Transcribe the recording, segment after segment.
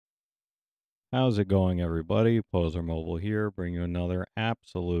How's it going, everybody? Pozermobil here, bring you another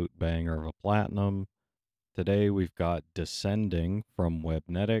absolute banger of a platinum. Today we've got Descending from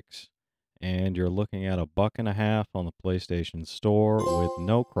Webnetics, and you're looking at $1.50 on the PlayStation Store with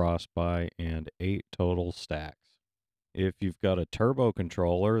no cross-buy and 8 total stacks. If you've got a turbo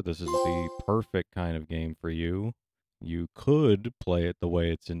controller, this is the perfect kind of game for you. You could play it the way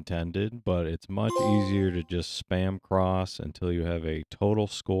it's intended, but it's much easier to just spam cross until you have a total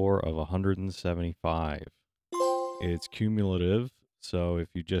score of 175. It's cumulative, so if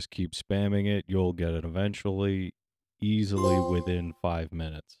you just keep spamming it, you'll get it eventually, easily within 5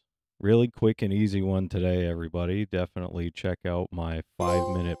 minutes. Really quick and easy one today, everybody. Definitely check out my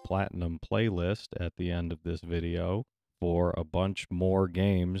 5-minute platinum playlist at the end of this video for a bunch more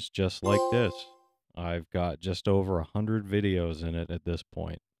games just like this. I've got just over 100 videos in it at this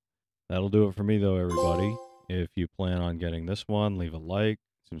point. That'll do it for me though, everybody. If you plan on getting this one, leave a like,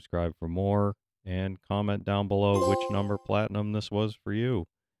 subscribe for more, and comment down below which number platinum this was for you.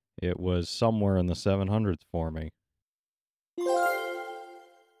 It was somewhere in the 700s for me.